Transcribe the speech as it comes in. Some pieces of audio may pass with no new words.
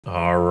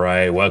All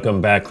right,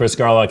 welcome back. Chris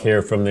Garlock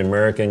here from the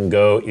American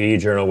Go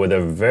e-Journal with a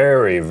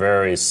very,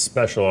 very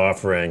special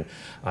offering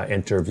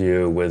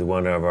interview with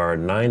one of our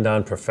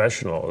 9-Dan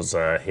professionals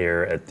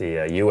here at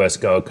the US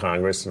Go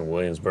Congress in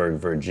Williamsburg,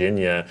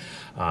 Virginia,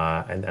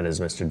 and that is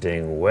Mr.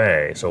 Ding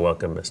Wei. So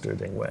welcome, Mr.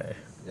 Ding Wei.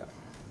 Yeah.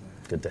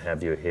 Good to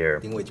have you here.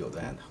 丁卫九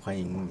段，欢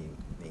迎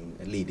您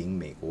莅临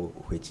美国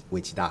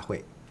围棋大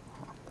会。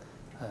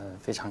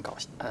非常高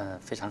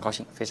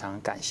兴，非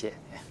常感谢。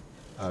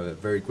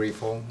Very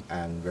grateful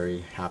and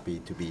very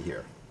happy to be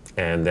here.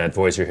 And that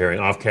voice you're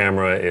hearing off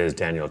camera is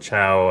Daniel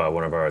Chou,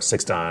 one of our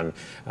 6-Dan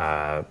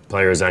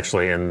players,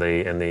 actually in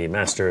the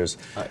Masters.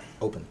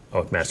 Open.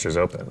 Oh, Masters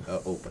Open.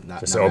 Open, not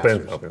just not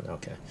open. Masters. Open.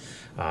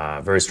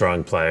 Okay. Very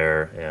strong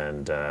player,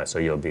 and so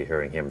you'll be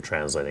hearing him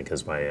translating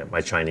because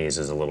my Chinese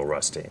is a little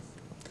rusty.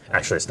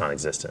 Actually, it's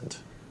non-existent.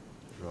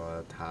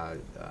 说他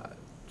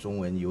中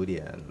文有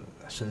点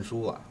生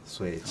疏了，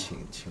所以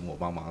请我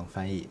帮忙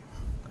翻译。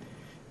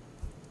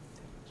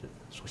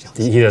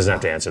 He doesn't have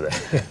to answer that.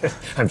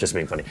 I'm just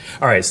being funny.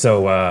 All right, so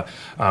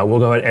we'll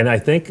go ahead. And I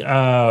think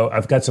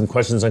I've got some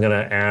questions I'm going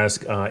to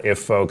ask. If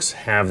folks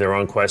have their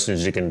own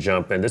questions, you can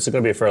jump in. This is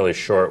going to be a fairly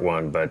short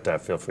one, but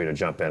feel free to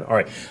jump in. All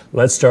right,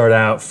 let's start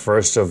out,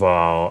 first of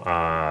all,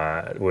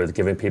 with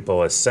giving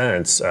people a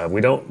sense.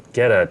 We don't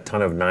get a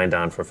ton of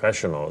 9-Dan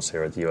professionals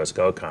here at the US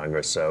Go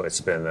Congress, so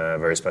it's been a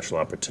very special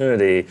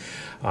opportunity.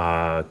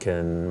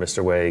 Can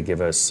Mr. Wei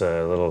give us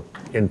a little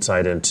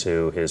insight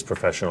into his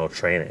professional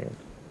training?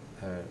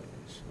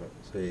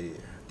 所以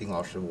丁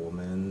老师，我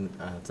们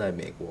在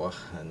美国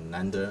很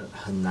难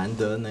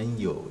得能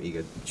有一个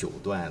9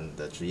段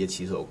的职业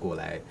棋手过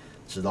来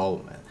指导我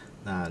们。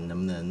那能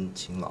不能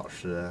请老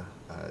师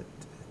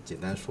简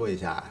单说一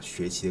下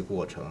学棋的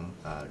过程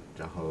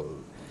然后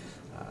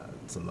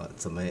什么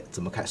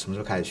时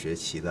候开始学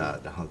棋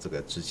的？然后这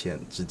个之间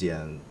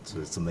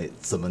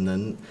怎么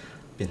能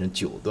变成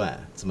9段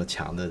这么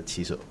强的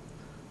棋手？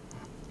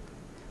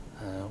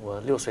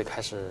我6岁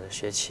开始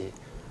学棋。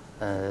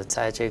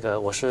 在这个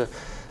我是，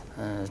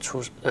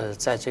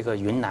在这个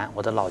云南，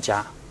我的老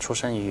家，出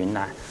生于云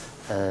南，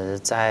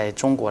在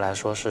中国来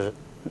说是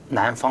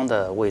南方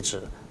的位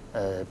置，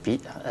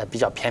比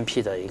较偏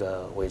僻的一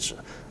个位置，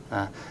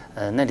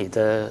那里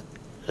的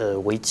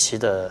围棋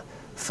的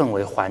氛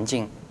围环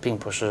境并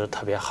不是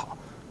特别好，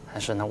但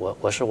是呢，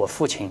我是我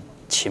父亲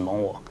启蒙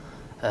我，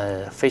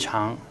非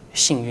常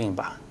幸运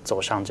吧，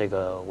走上这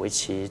个围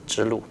棋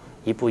之路，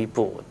一步一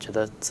步，我觉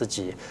得自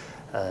己。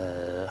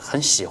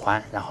 很喜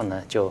欢，然后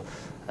呢，就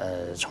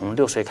从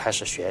6岁开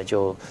始学，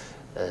就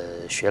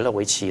学了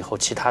围棋以后，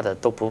其他的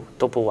都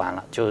不玩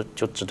了，就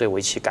只对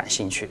围棋感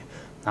兴趣。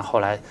那后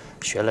来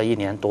学了1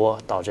年多，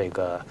到这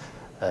个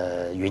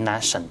云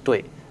南省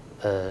队，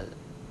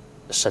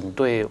省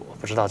队我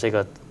不知道这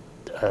个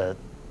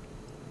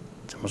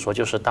怎么说，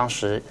就是当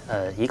时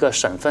一个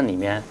省份里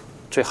面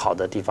最好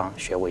的地方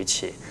学围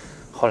棋。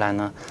后来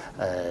呢，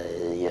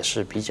也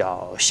是比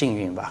较幸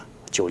运吧。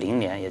 90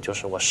年，也就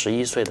是我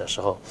11岁的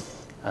时候，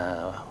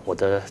我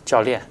的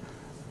教练，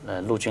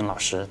陆军老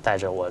师带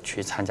着我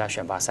去参加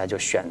选拔赛，就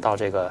选到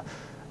这个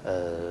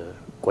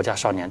国家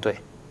少年队。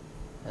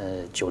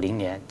90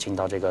年进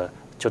到这个，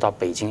就到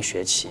北京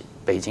学棋。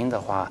北京的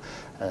话，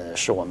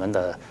是我们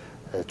的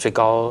最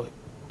高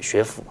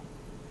学府。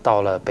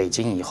到了北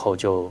京以后，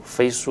就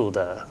飞速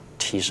的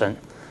提升。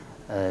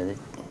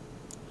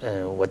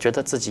我觉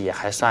得自己也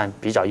还算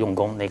比较用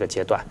功那个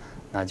阶段，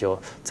那就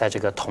在这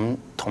个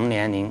同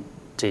年龄。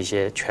 这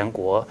些全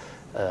国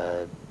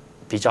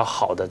比较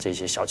好的这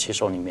些小棋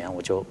手里面，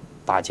我就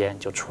拔尖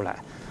就出来，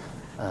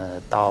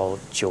到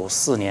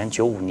94年、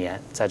95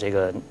年，在这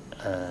个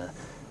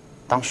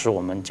当时我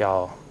们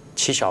叫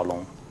七小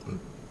龙，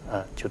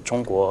就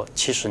中国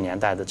70年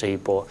代的这一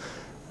波，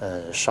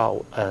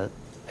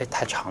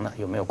太长了，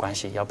有没有关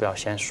系？要不要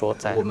先说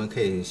再？我们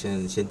可以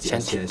先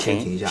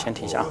停一下，先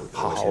停一下。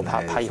好，我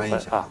怕一会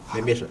儿啊。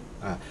没事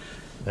啊。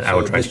 And I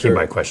will try to keep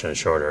my questions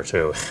shorter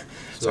too.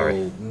 So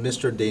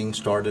Mr. Ding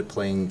started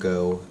playing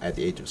Go at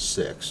the age of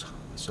 6.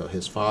 So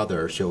his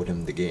father showed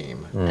him the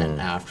game,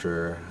 and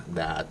after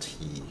that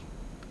he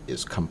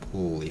is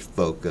completely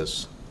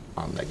focused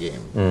on the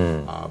game.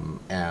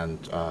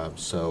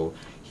 So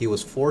he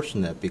was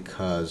fortunate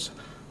because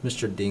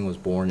Mr. Ding was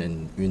born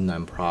in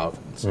Yunnan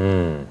province,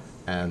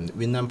 and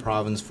Yunnan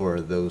province, for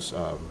those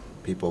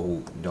people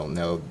who don't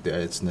know,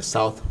 it's in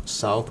the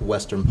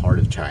southwestern part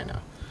of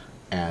China.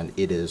 And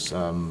it is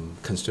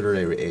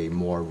considered a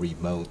more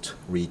remote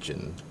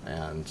region,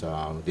 and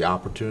the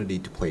opportunity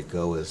to play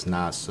Go is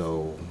not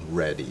so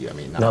ready. I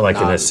mean, not like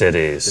in the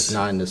cities. It's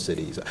not in the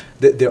cities.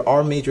 There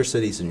are major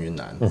cities in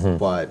Yunnan,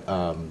 but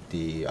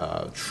the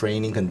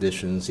training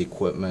conditions,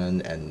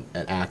 equipment, and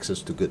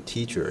access to good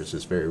teachers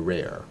is very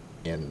rare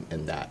in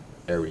that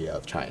area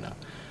of China.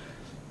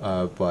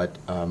 But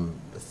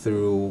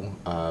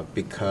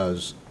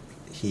because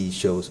he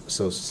shows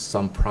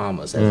some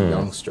promise as a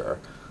youngster.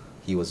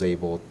 He was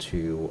able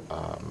to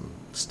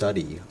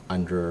study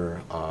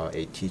under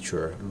a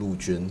teacher, Lu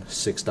Jun,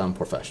 6-Dan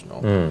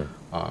professional.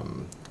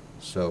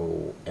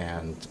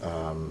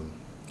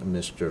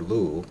 Mr.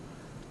 Lu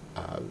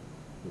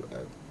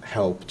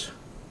helped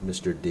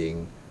Mr.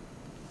 Ding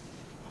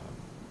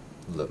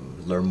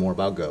learn more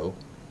about Go,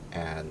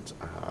 and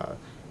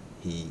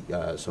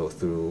so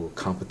through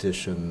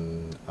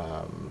competition,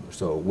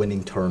 so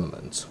winning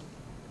tournaments,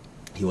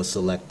 he was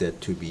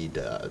selected to be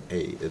the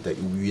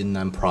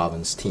Yunnan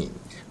province team.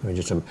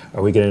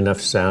 Are we getting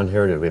enough sound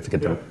here? Did we have to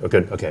get them? Oh,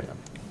 good. Okay,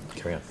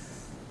 carry on.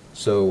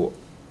 So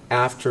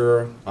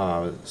after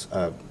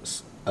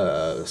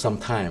some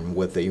time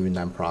with the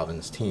Yunnan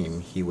province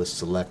team, he was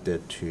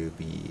selected to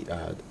be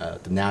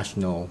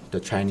the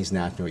Chinese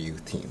national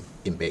youth team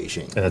in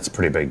Beijing. And that's a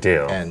pretty big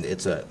deal. And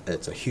it's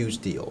a huge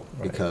deal,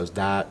 because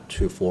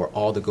for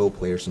all the Go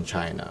players in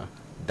China,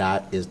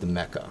 that is the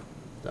mecca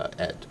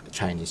at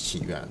Chinese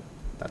Qiyuan.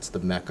 That's the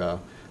mecca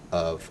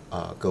of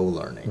Go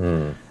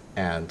learning.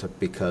 And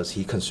because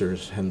he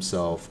considers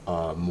himself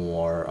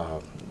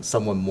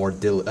someone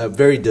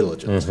very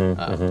diligent,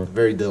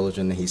 very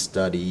diligent. He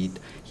studied,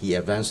 he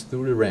advanced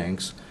through the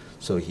ranks,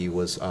 so he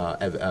was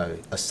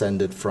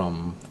ascended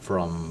from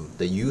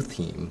the youth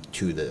team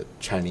to the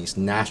Chinese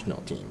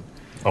national team.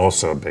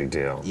 Also a big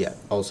deal. Yeah,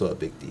 also a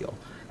big deal.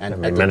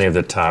 And many of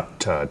the top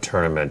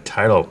tournament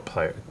title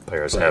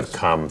players have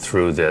come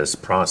through this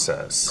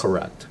process.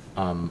 Correct.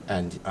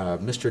 And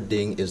Mr.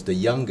 Ding is the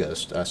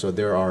youngest, so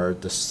there are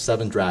the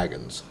 7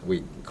 dragons.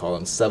 We call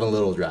them 7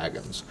 little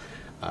dragons.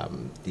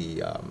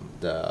 The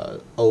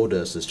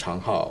oldest is Chang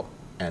Hao,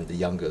 and the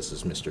youngest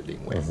is Mr.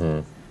 Ding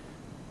Wei.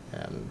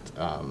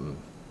 And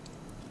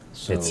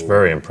so it's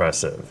very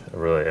impressive,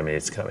 really. I mean,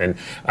 and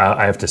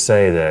I have to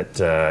say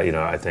that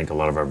I think a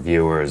lot of our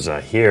viewers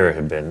here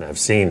have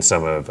seen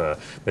some of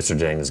Mr.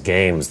 Ding's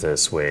games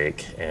this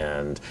week,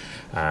 and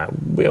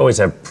we always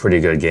have pretty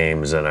good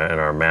games in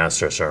our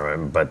Masters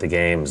tournament, but the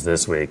games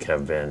this week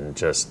have been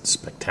just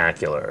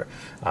spectacular.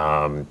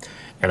 And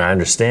I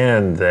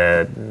understand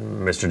that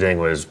Mr. Ding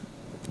was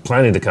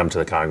planning to come to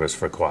the Congress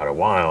for quite a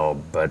while,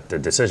 but the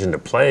decision to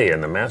play in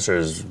the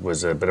Masters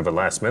was a bit of a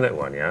last-minute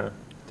one, yeah?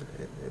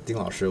 丁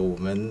老师，我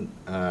们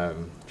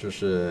就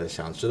是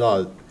想知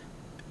道，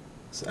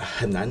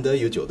很难得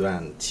有9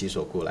段棋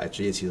手过来，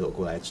职业棋手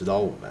过来指导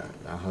我们，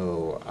然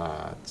后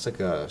这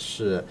个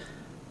是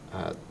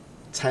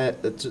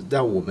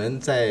但我们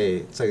在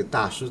这个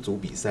大师组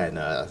比赛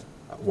呢，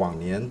往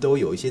年都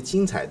有一些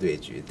精彩对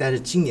局，但是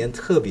今年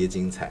特别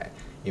精彩，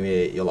因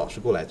为有老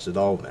师过来指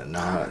导我们，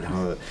然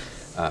后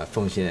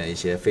奉献一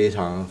些非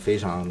常非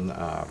常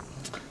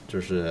就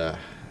是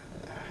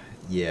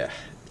也。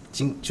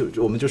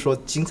我们就说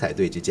精彩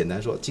对局，简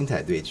单说精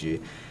彩对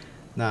局。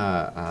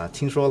那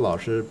听说老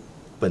师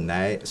本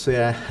来虽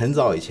然很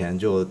早以前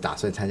就打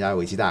算参加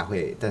围棋大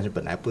会，但是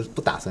本来不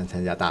打算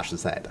参加大师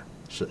赛的，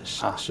是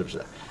不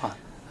是？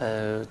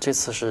这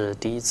次是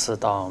第一次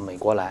到美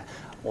国来，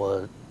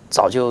我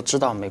早就知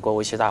道美国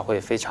围棋大会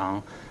非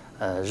常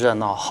热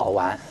闹好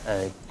玩，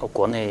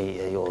国内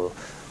也有。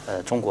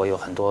中国有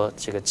很多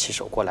这个棋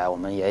手过来，我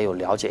们也有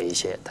了解一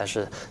些，但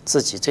是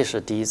自己这是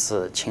第一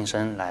次亲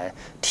身来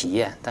体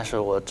验。但是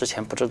我之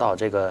前不知道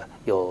这个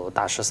有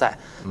大师赛，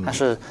但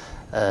是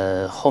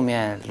后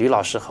面吕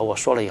老师和我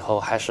说了以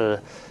后，还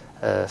是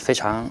非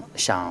常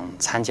想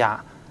参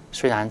加。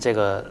虽然这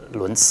个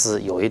轮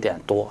次有一点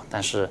多，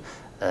但是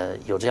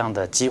有这样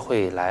的机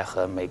会来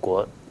和美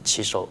国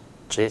职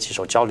业棋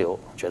手交流，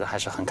我觉得还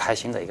是很开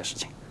心的一个事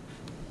情。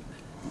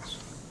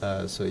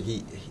So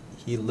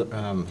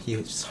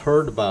he's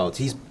heard about,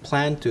 he's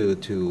planned to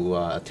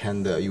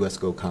attend the U.S.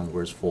 Go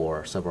Congress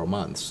for several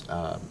months,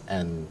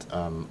 and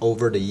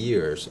over the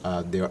years,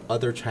 there are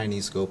other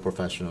Chinese Go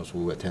professionals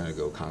who attended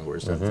Go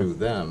Congress, and through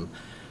them,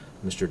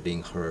 Mr.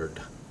 Ding heard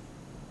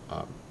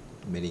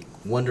many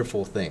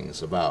wonderful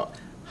things about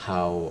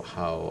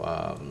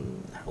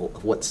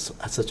what's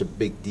such a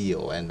big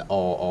deal, and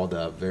all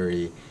the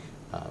very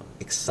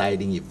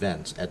exciting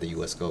events at the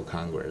U.S. Go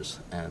Congress,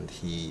 and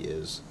he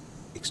is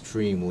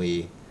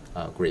extremely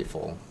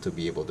grateful to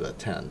be able to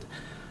attend.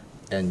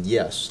 And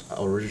yes,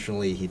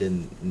 originally he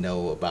didn't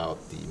know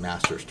about the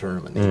Masters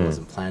tournament. He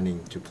wasn't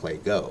planning to play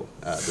Go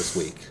this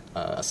week,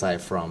 aside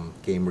from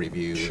game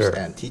reviews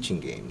and teaching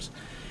games.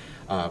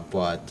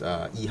 But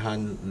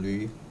Yihan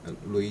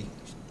Lui,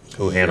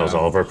 who handles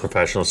all of our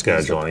professional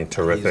scheduling.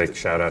 Terrific.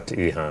 Shout out to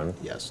Yihan.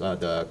 Yes,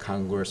 the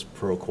Congress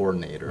Pro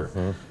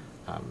Coordinator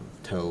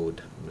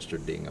told Mr.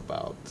 Ding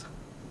about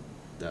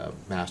the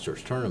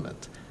Masters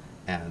tournament,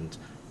 and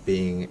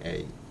being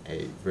a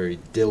very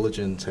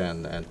diligent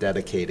and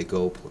dedicated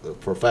Go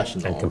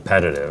professional. And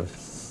competitive.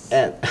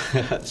 And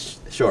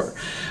sure.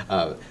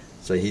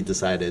 So he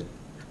decided,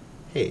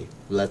 hey,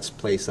 let's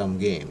play some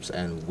games.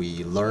 And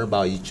we learn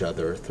about each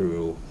other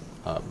through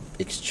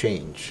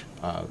exchange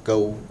of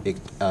Go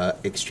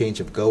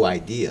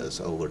ideas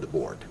over the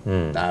board.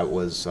 That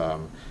was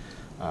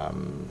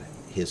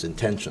his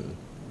intention.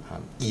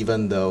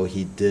 Even though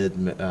he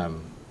did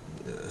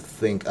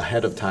think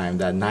ahead of time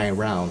that 9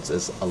 rounds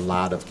is a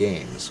lot of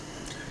games.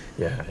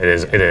 Yeah,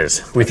 it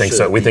is. We think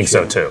so. We think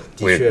so too.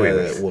 的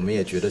确，我们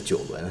也觉得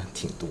9轮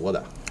挺多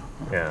的。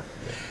Yeah.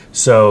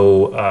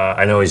 So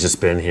I know he's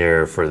just been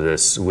here for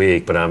this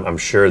week, but I'm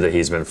sure that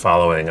he's been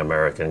following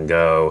American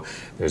Go.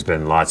 There's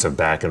been lots of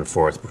back and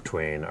forth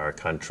between our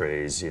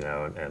countries,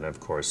 and of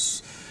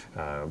course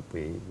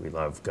we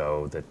love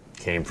Go that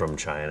came from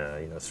China,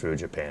 through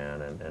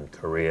Japan and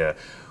Korea.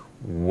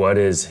 What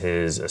is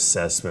his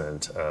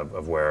assessment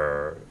of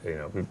where,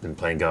 we've been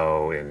playing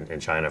Go in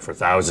China for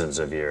thousands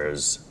of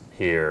years.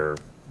 Here,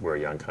 we're a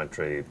young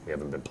country. We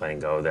haven't been playing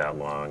Go that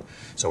long,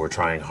 so we're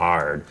trying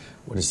hard.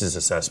 What is his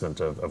assessment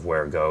of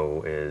where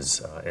Go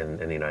is in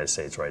the United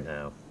States right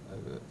now?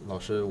 老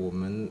师，我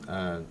们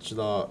知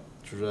道，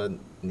就是说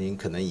您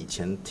可能以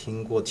前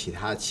听过其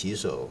他棋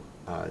手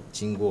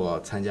经过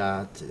参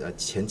加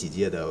前几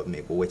届的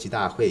美国围棋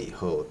大会以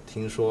后，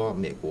听说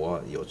美国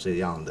有这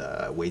样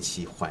的围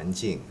棋环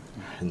境，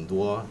很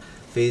多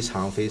非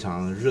常非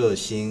常热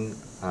心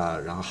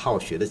然后好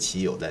学的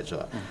棋友在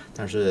这。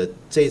但是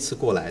这一次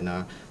过来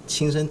呢，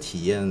亲身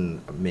体验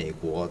美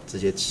国这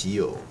些棋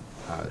友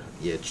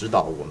也指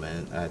导我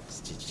们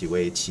几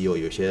位棋友，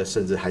有些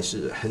甚至还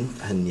是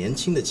很年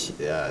轻的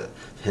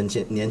很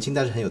年轻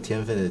但是很有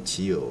天分的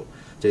棋友，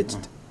这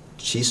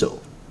棋手。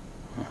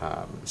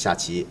下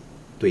棋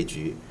对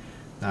局，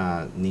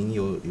那您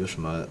有什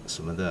么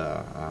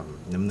的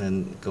能不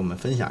能跟我们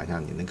分享一下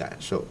您的感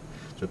受？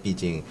就毕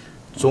竟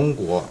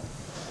我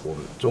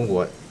们中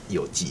国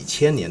有几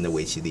千年的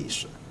围棋历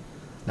史，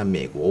那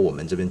美国我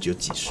们这边只有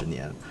几十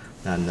年，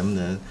那能不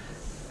能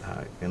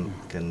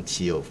跟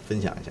棋友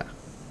分享一下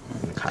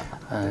您的看法？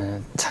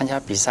参加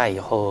比赛以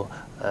后，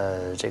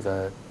这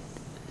个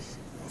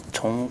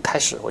从开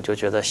始我就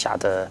觉得下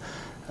的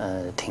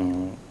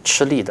挺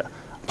吃力的。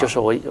就是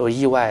我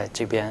意外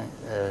这边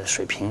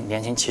水平，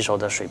年轻棋手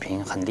的水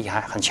平很厉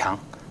害很强，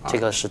这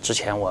个是之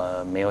前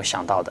我没有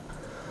想到的，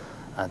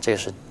这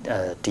是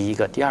第一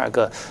个。第二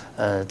个，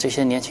这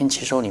些年轻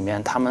棋手里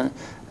面，他们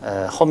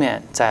后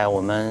面在我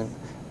们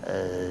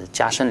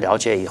加深了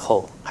解以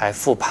后，还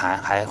复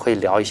盘，还会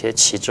聊一些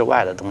棋之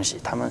外的东西。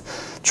他们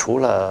除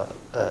了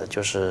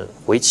就是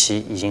围棋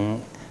已经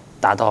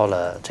达到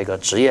了这个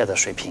职业的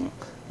水平，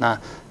那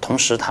同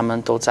时他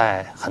们都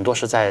很多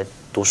是在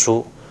读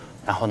书。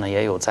然后呢，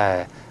也有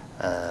在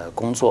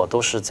工作，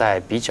都是在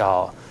比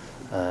较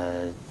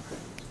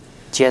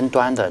尖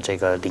端的这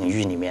个领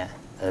域里面，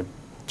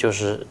就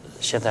是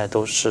现在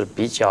都是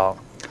比较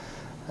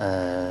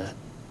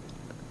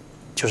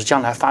就是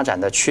将来发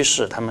展的趋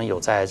势。他们有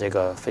在这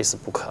个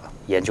Facebook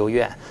研究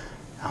院，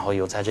然后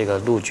有在这个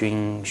陆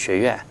军学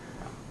院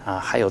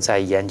还有在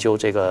研究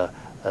这个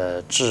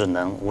智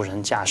能无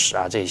人驾驶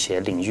这些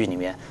领域里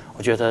面。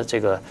我觉得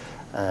这个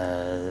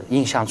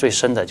印象最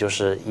深的就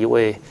是一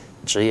位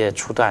职业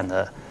初段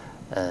的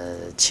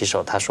棋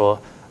手，他说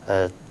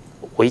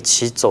围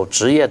棋走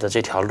职业的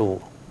这条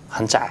路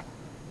很窄，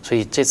所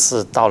以这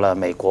次到了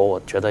美国，我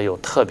觉得有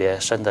特别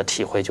深的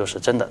体会，就是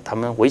真的他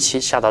们围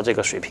棋下到这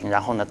个水平，然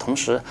后呢同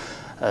时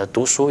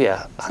读书也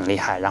很厉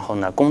害，然后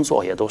呢工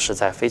作也都是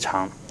在非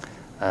常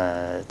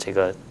这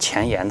个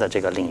前沿的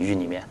这个领域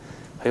里面，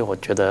所以我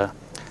觉得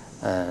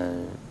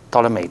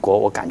到了美国，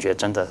我感觉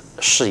真的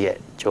视野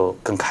就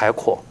更开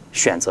阔，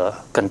选择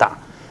更大。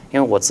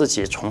因为我自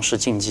己从事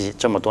竞技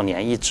这么多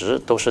年，一直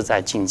都是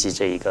在竞技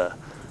这个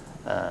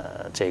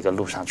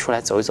路上出来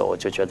走一走，我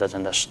就觉得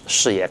真的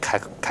视野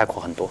开阔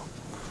很多。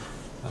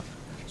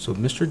So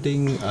Mr.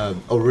 Ding,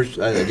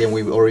 again,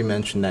 we've already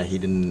mentioned that he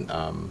didn't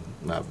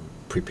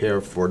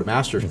prepare for the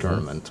Masters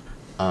tournament,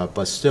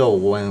 but still,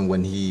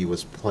 when he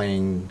was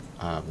playing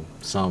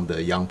some of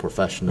the young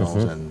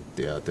professionals and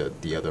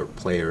the other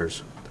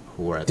players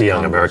who were at the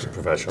young American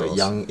professionals,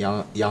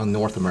 the young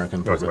North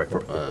American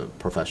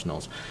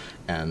professionals.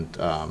 And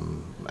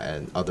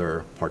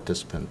other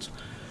participants,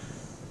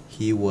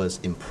 he was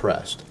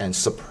impressed and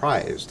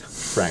surprised,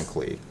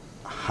 frankly,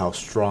 how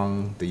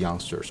strong the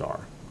youngsters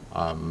are.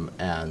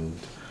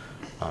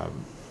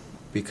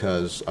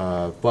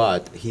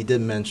 But he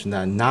did mention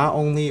that not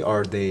only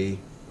are they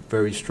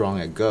very strong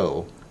at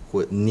Go,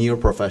 with near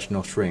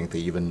professional strength,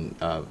 even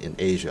in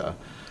Asia,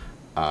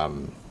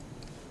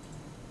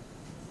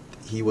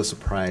 he was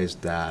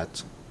surprised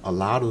that a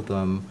lot of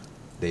them,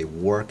 they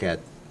work at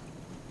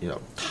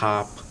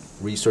top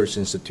research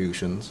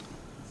institutions.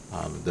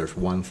 There's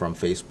one from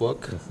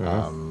Facebook.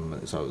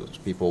 So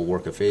people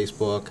work at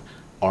Facebook,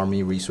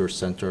 Army Research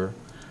Center.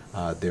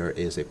 There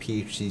is a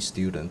PhD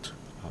student,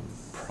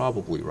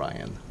 probably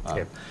Ryan,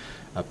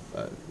 a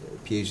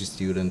PhD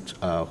student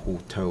who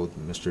told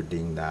Mr.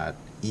 Ding that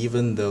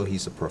even though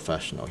he's a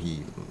professional,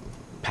 he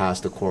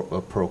passed the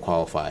pro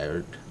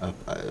qualifier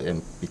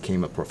and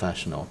became a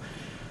professional.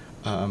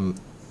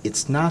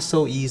 It's not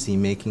so easy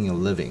making a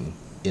living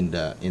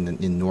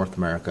in North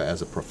America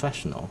as a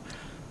professional,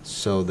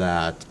 so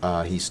that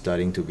he's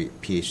studying to be a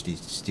PhD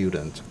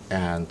student,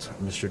 and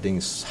Mr. Ding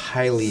is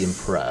highly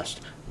impressed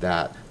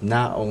that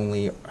not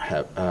only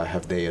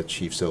have they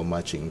achieved so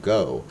much in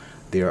Go,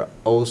 they are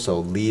also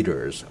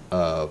leaders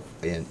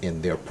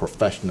in their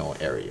professional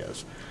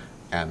areas,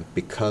 and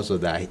because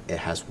of that, it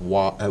has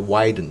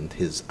widened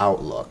his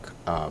outlook,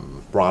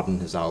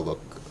 broadened his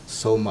outlook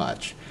so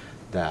much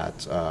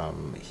that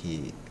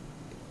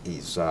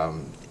he's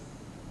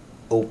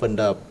opened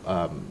up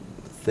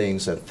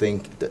things and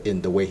think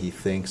in the way he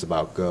thinks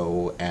about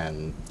Go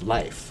and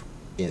life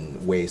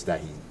in ways that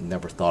he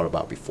never thought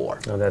about before.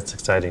 Oh, that's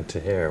exciting to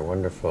hear.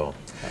 Wonderful.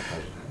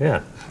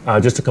 Yeah.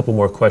 Just a couple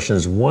more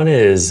questions. One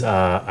is,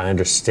 I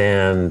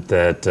understand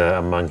that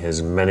among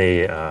his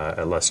many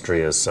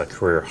illustrious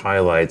career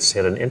highlights, he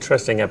had an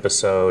interesting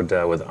episode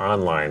with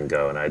Online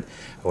Go, and I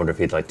wonder if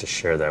he'd like to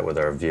share that with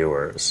our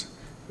viewers.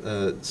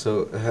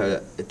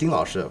丁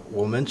老师，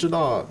我们知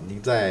道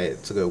您在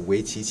这个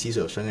围棋棋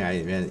手生涯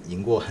里面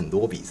赢过很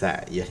多比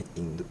赛，也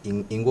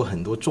赢过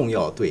很多重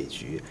要的对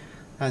局，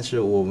但是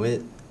我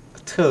们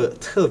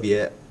特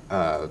别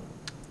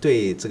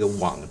对这个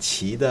网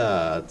棋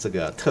的这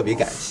个特别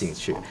感兴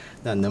趣。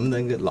那能不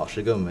能跟老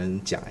师跟我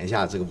们讲一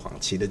下这个网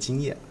棋的经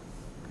验？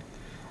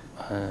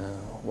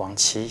网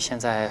棋现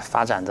在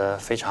发展的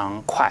非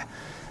常快。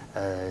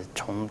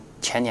从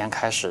前年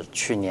开始，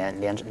去年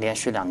连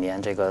续2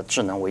年这个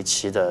智能围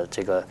棋的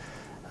这个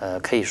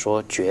可以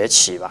说崛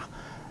起吧。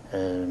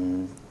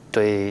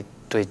对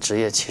职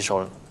业棋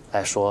手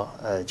来说，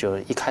就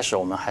一开始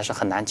我们还是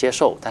很难接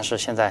受，但是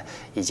现在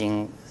已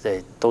经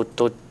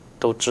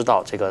都知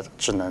道这个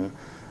智能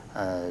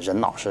人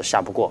脑是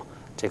下不过，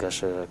这个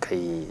是可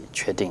以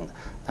确定的。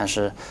但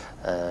是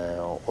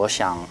我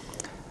想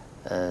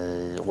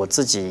我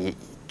自己。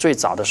最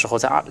早的时候，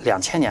在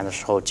2000年的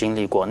时候经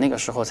历过，那个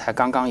时候才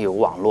刚刚有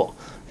网络，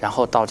然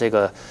后到这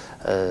个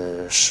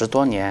10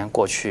多年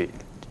过去，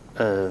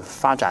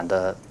发展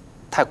的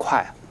太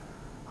快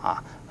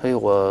啊，所以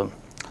我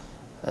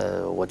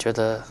觉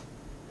得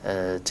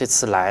这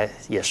次来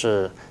也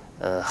是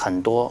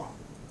很多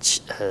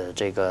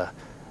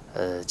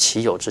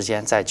棋友之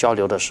间在交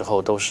流的时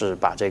候，都是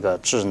把这个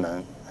智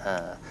能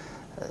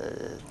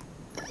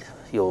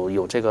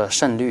有这个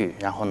胜率，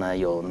然后呢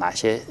有哪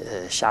些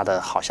下的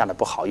好下的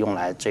不好，用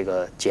来这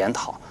个检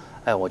讨。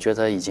我觉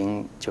得已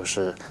经就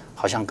是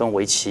好像跟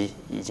围棋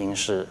已经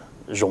是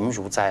融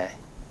入在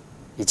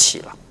一起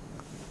了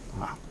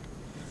啊。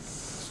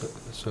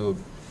So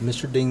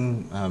Mr.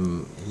 Ding,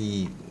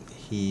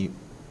 he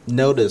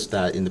noticed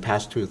that in the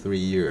past 2 or 3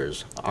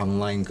 years,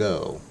 Online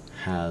Go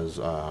has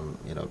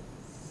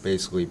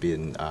basically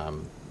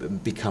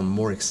become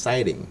more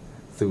exciting.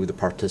 Through the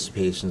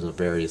participations of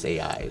various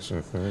AIs,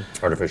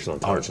 artificial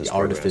intelligence,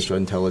 artificial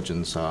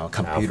intelligence,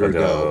 computer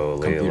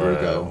Go,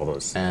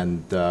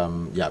 and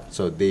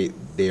so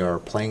they are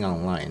playing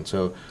online.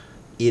 So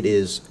it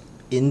is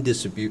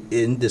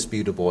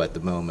indisputable at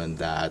the moment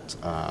that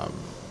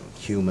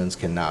humans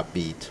cannot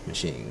beat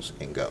machines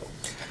in Go.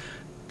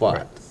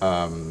 But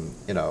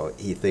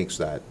he thinks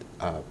that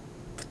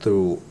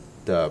through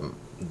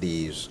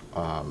these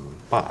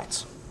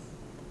bots,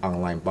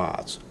 online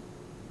bots.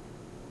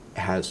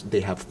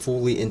 They have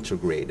fully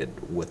integrated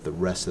with the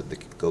rest of the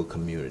Go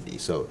community,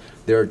 so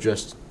they're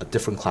just a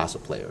different class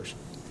of players.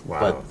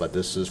 Wow. But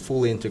this is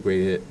fully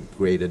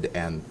integrated,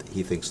 and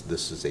he thinks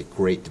this is a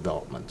great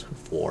development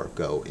for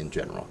Go in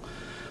general.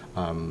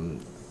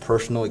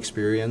 Personal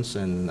experience,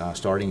 and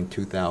starting in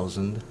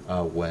 2000,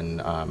 when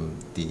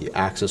the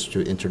access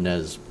to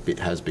internet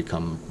has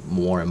become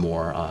more and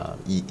more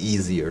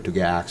easier to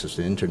get access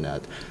to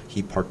internet,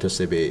 he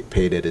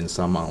participated in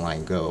some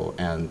online Go,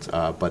 and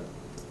but.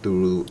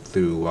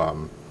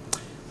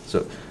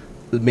 So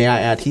may I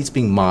add, he's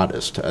being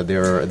modest.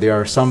 There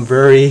are some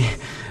very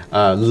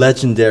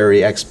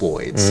legendary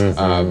exploits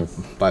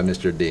by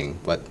Mr. Ding,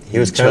 but he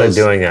was kind of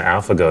doing an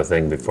AlphaGo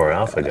thing before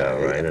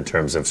AlphaGo, right? In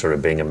terms of sort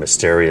of being a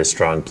mysterious,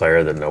 strong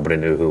player that nobody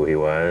knew who he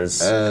was.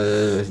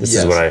 This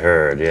is what I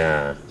heard,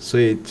 yeah.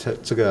 所以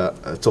这个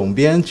总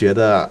编觉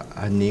得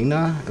您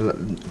呢，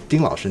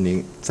丁老师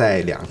您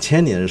在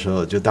2000年的时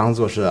候就当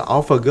做是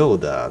AlphaGo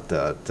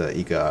的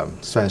一个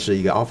算是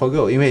一个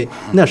AlphaGo， 因为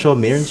那时候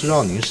没人知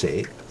道您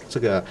谁，这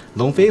个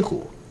龙飞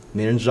虎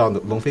没人知道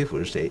龙飞虎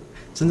是谁。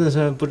真正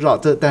是不知道，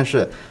但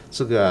是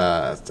这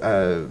个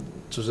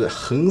就是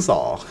横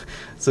扫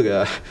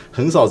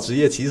职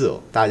业棋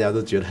手，大家都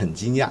觉得很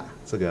惊讶，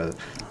这个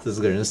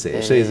人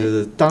谁？所以就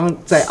是当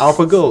在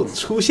AlphaGo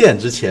出现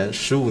之前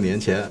，15年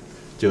前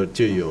就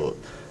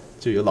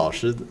有老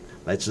师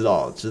来指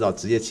导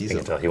职业棋手。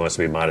He wants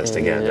to be modest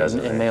again,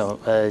 doesn't he? 没有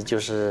就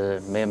是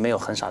没有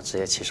很少职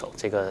业棋手，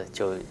这个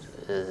就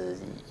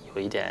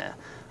有一点。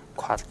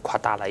夸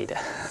大了一点，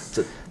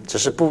只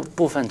是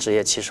部分职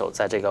业棋手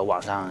在这个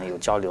网上有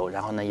交流，然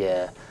后呢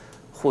也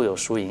互有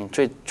输赢。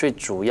最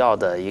主要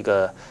的一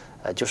个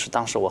就是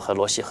当时我和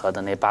罗喜和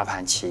的那8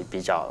盘棋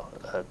比较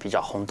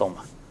轰动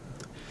嘛。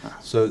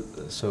So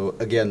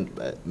again,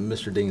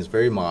 Mr. Ding is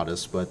very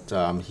modest, but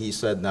he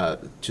said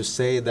to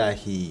say that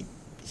he's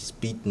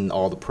beaten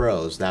all the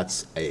pros,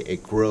 that's a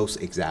gross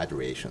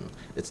exaggeration.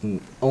 It's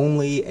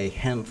only a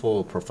handful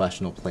of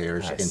professional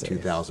players in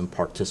 2000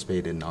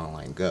 participated in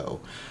online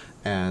Go.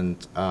 And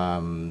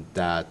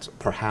that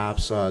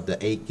perhaps the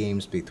 8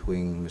 games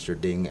between Mr.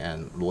 Ding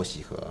and Luo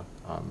Xihe,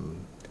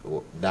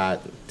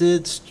 that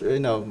did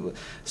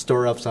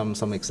stir up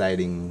some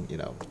exciting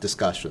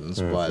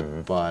discussions,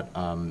 but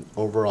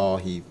overall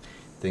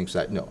thinks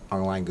that no,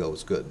 online Go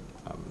is good.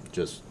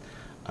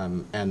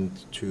 And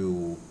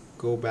to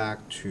go back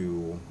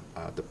to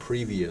the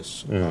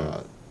previous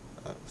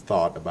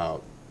thought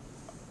about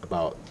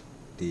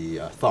the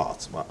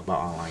thoughts about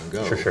online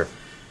Go. Sure.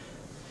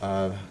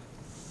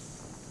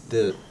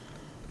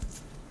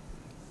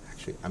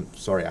 Actually, I'm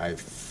sorry, I've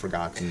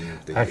forgotten.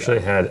 I actually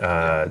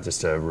had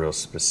just a real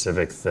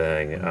specific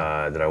thing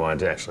that I wanted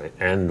to actually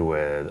end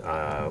with,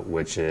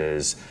 which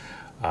is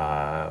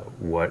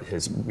what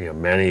his,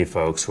 many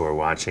folks who are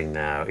watching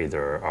now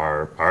either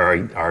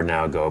are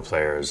now Go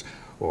players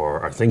or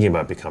are thinking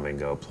about becoming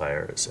Go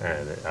players,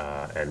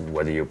 and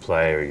whether you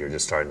play or you're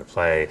just starting to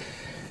play,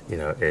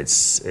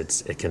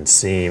 it can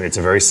seem, it's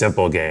a very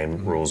simple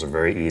game. Rules are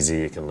very easy.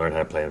 You can learn how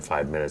to play in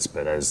 5 minutes,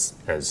 but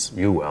as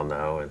you well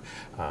know, and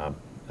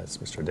as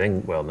Mr.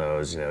 Ding well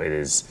knows,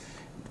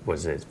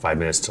 was it 5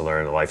 minutes to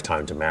learn, a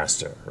lifetime to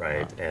master,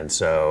 right? Wow. And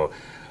so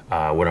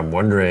what I'm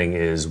wondering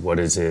is, what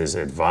is his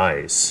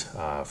advice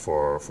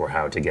for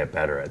how to get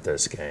better at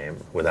this game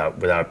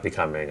without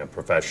becoming a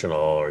professional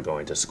or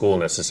going to school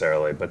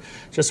necessarily, but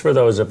just for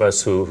those of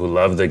us who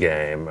love the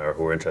game or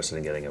who are interested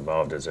in getting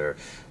involved, is there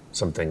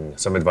some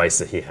advice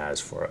that he has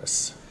for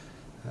us?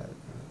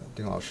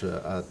 丁老师，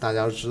大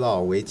家都知道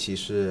围棋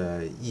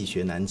是易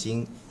学难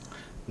精。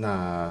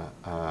那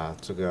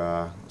这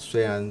个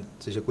虽然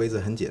这些规则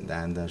很简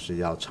单，但是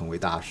要成为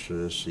大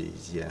师是一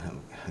件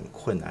很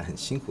困难、很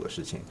辛苦的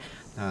事情。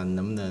那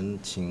能不能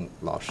请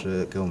老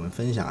师给我们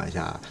分享一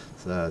下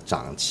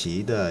掌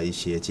棋的一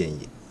些建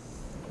议？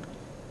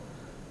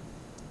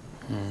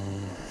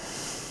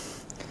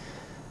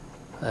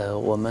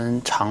我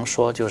们常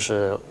说就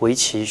是围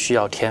棋需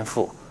要天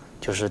赋，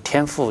就是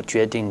天赋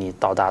决定你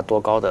到达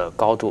多高的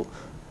高度，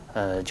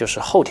就是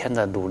后天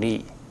的努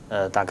力。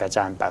大概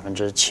占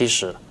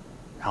70%，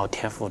然后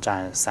天赋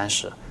占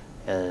30%，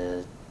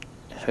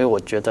所以我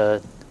觉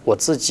得我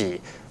自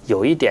己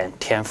有一点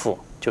天赋，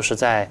就是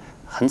在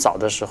很早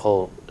的时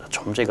候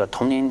从这个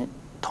同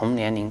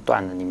年龄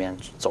段里面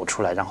走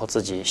出来，然后自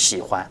己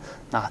喜欢。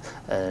那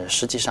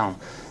实际上，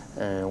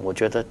我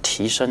觉得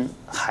提升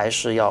还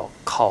是要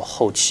靠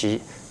后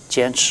期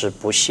坚持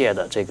不懈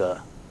的这个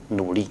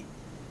努力，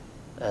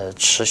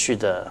持续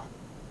的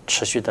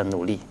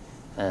努力，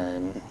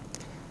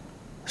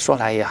说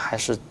来也还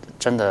是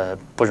真的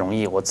不容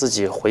易。我自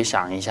己回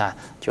想一下，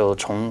就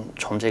从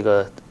这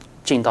个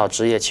进到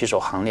职业棋手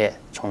行列，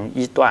从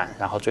1段，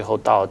然后最后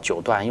到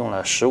9段，用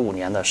了15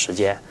年的时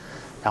间。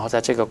然后在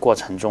这个过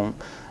程中，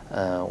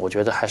我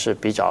觉得还是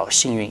比较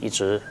幸运，一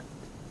直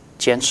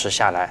坚持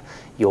下来。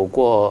有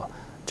过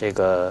这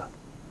个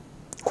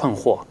困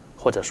惑，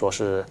或者说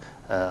是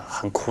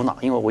很苦恼，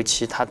因为围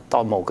棋它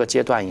到某个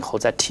阶段以后，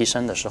在提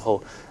升的时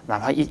候，哪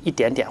怕一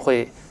点点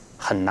会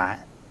很难。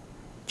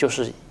就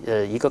是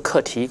一个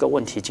课题一个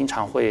问题，经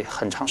常会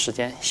很长时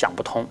间想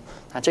不通。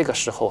那这个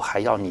时候还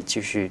要你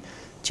继续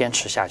坚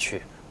持下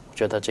去，我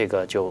觉得这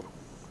个就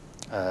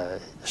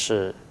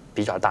是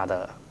比较大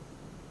的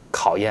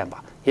考验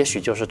吧。也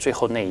许就是最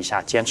后那一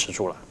下坚持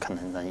住了，可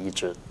能能一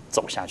直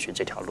走下去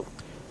这条路。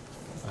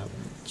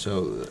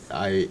So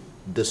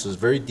this is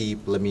very deep.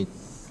 Let me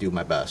do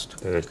my best.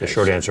 The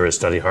short answer is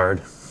study hard.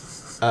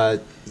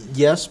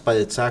 Yes, but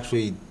it's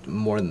actually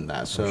more than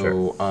that. So,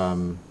 sure.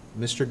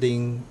 Mr.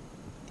 Ding,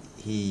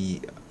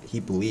 he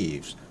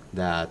believes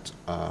that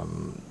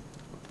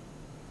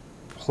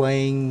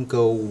playing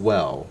Go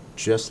well,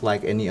 just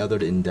like any other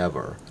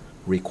endeavor,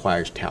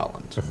 requires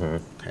talent.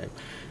 Okay.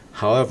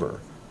 However,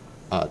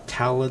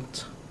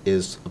 talent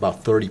is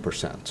about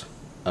 30%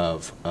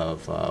 of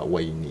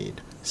what you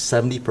need.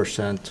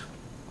 70%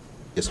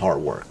 is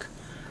hard work.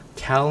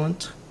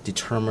 Talent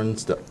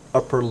determines the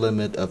upper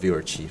limit of your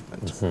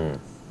achievement.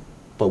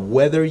 But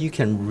whether you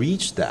can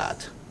reach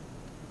that,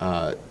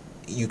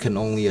 you can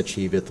only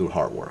achieve it through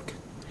hard work.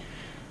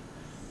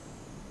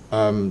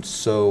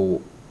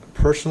 So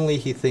personally,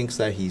 he thinks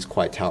that he's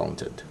quite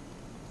talented,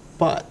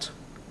 but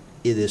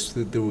it is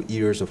through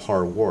years of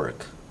hard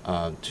work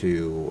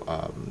to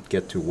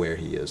get to where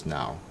he is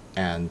now.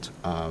 And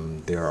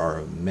there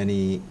are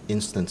many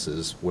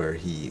instances where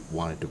he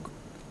wanted to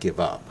give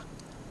up.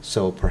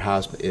 So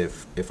perhaps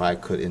if I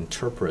could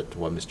interpret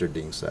what Mr.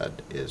 Ding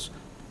said is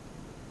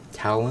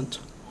talent,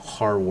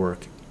 hard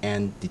work,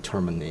 and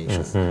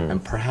determination.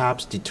 And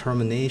perhaps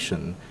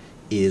determination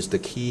is the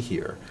key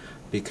here,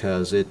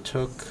 because it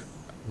took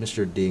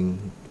Mr.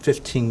 Ding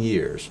 15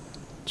 years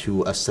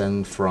to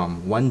ascend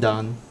from 1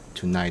 dan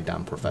to 9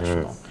 dan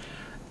professional.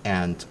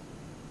 And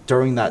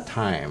during that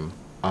time,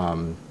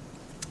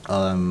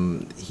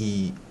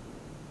 he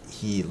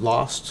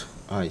lost.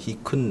 He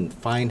couldn't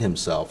find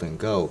himself in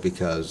Go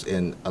because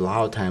in a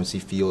lot of times he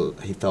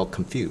felt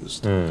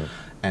confused.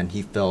 And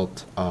he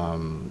felt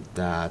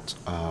that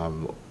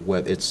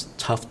it's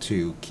tough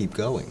to keep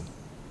going,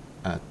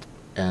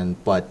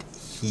 but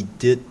he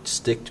did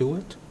stick to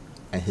it,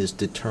 and his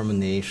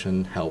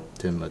determination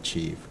helped him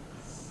achieve,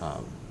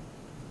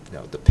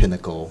 the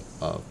pinnacle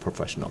of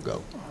professional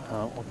Go.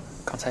 我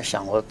刚才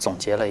想，我总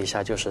结了一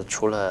下，就是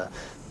除了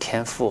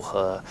天赋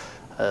和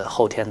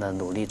后天的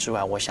努力之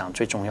外，我想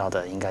最重要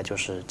的应该就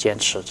是坚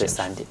持这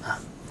3点啊。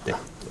对，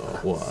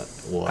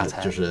我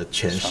就是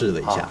诠释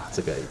了一下，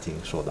这个已经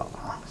说到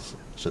了。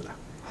是的。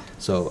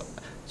So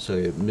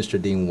Mr.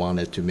 Ding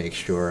wanted to make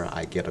sure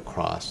I get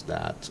across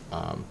that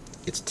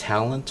it's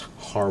talent,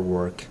 hard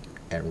work,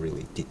 and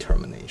really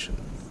determination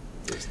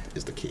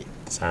is the key.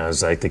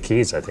 Sounds like the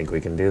keys. I think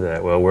we can do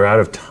that. Well, we're out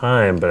of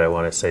time, but I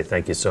want to say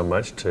thank you so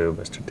much to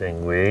Mr.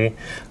 Ding Wei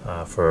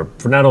for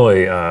not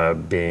only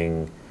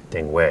being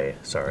Ding Wei,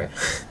 sorry,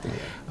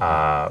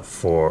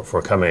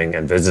 for coming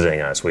and visiting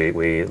us.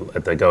 We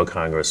at the Go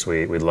Congress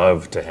we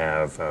love to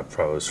have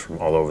pros from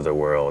all over the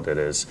world.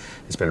 It's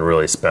been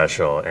really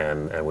special,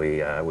 and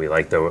we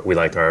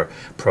like our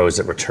pros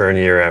that return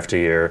year after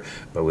year.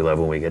 But we love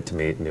when we get to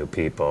meet new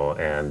people,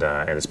 and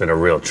it's been a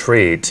real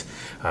treat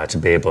to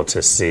be able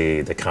to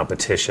see the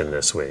competition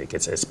this week.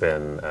 It's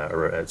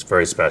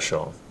very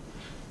special.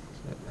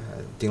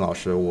 丁老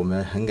师，我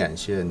们很感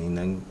谢您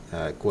能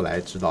过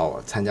来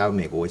参加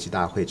美国围棋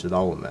大会，指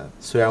导我们。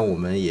虽然我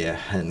们也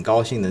很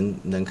高兴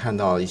能看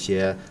到一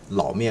些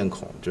老面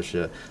孔，就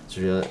是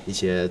一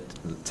些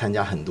参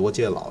加很多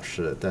届的老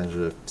师，但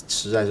是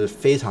实在是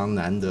非常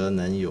难得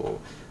能有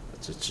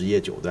职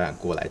业九段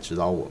过来指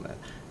导我们。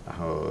然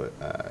后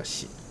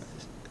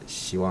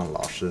希望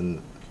老师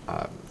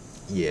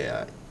也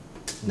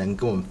能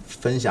跟我们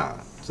分享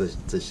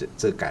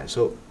这感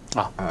受。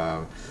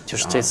就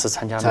是这次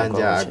参加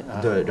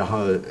对，然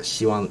后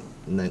希望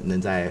能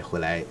再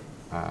回来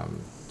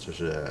就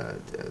是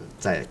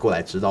再过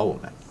来指导我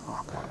们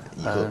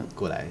以后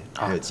过来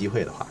还有机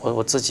会的话，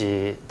我自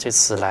己这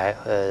次来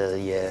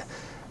也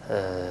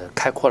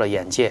开阔了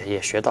眼界，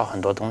也学到很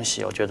多东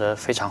西，我觉得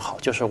非常好。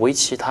就是围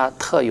棋它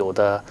特有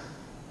的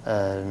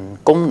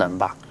功能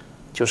吧，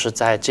就是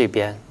在这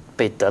边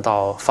被得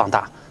到放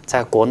大。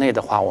在国内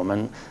的话，我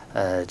们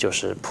就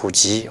是普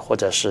及或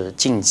者是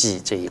竞技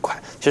这一块。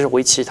其实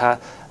围棋它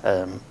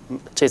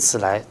这次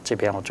来这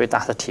边，我最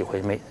大的体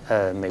会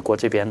美国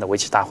这边的围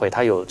棋大会，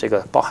它有这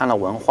个包含了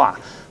文化，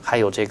还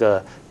有这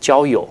个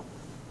交友，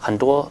很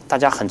多大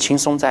家很轻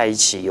松在一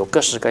起，有各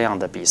式各样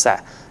的比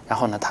赛。然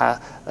后呢，它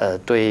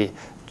对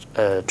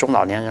中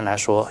老年人来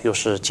说又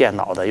是健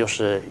脑的，又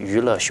是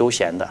娱乐休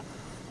闲的，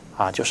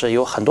就是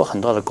有很多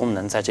很多的功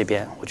能在这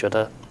边，我觉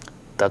得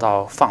得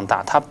到放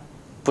大。它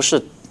不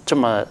是这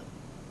么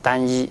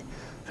单一，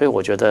所以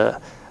我觉得，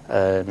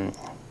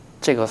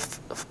这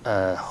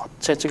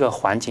个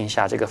环境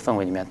下，这个氛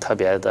围里面特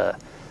别的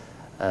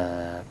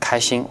开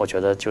心，我觉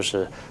得就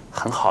是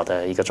很好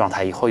的一个状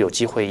态。以后有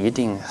机会一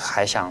定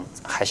还想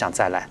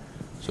再来。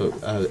So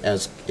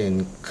as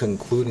in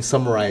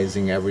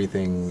summarizing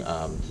everything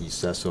he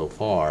said so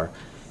far,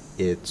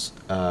 it's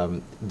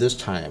this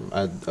time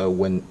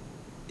when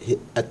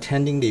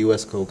attending the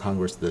U.S. Go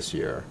Congress this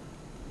year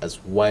has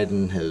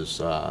widened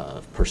his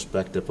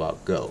perspective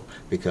about Go,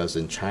 because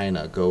in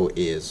China, Go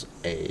is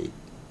a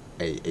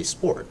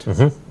sport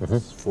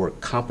for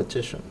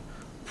competition,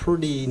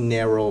 pretty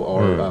narrow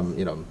or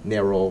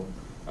narrow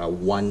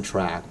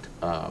one-track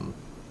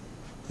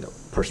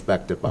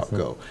perspective about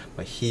Go.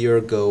 But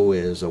here, Go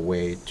is a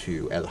way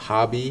as a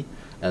hobby,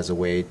 as a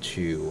way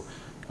to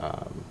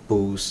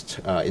boost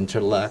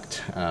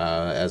intellect,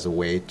 as a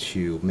way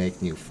to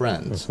make new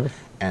friends.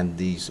 And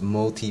these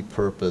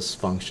multi-purpose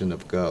function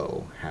of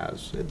Go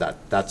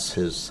that's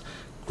his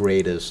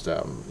greatest,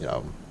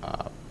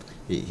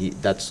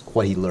 that's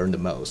what he learned the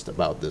most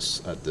about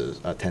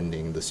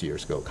attending this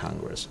year's Go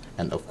Congress.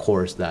 And of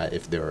course, that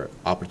if there are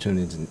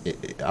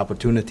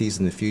opportunities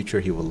in the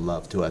future, he would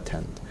love to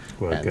attend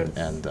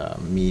and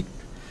meet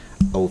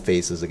old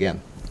faces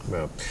again.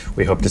 Well,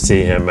 we hope to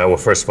see him. Well,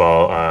 first of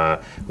all,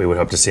 we would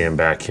hope to see him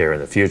back here in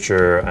the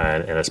future,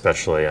 and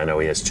especially, I know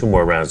he has 2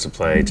 more rounds to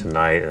play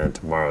tonight and then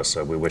tomorrow,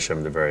 so we wish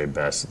him the very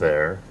best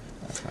there.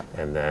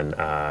 And then,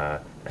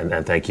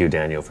 and thank you,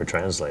 Daniel, for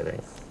translating.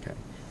 Okay.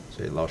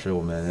 所以老师，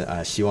我们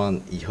希望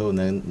以后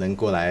能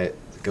过来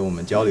跟我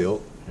们交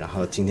流。然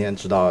后今天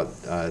知道，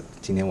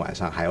今天晚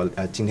上还有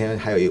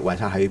晚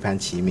上还有一盘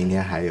棋，明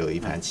天还有一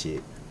盘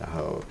棋，然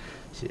后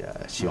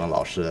希望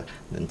老师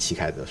能旗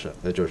开得胜，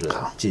就是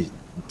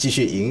继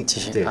续赢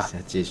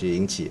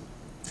棋。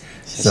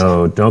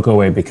So don't go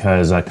away,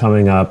 because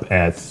coming up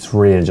at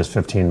 3 in just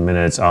 15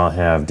 minutes, I'll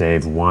have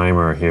Dave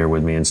Weimer here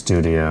with me in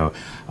studio.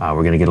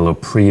 We're going to get a little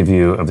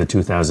preview of the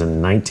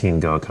 2019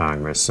 Go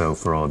Congress. So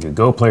for all of you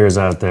Go players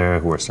out there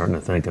who are starting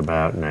to think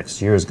about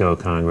next year's Go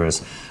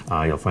Congress,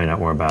 you'll find out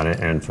more about it.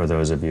 And for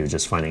those of you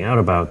just finding out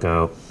about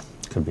Go,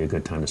 it could be a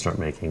good time to start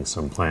making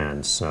some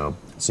plans. So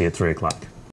see you at 3 o'clock.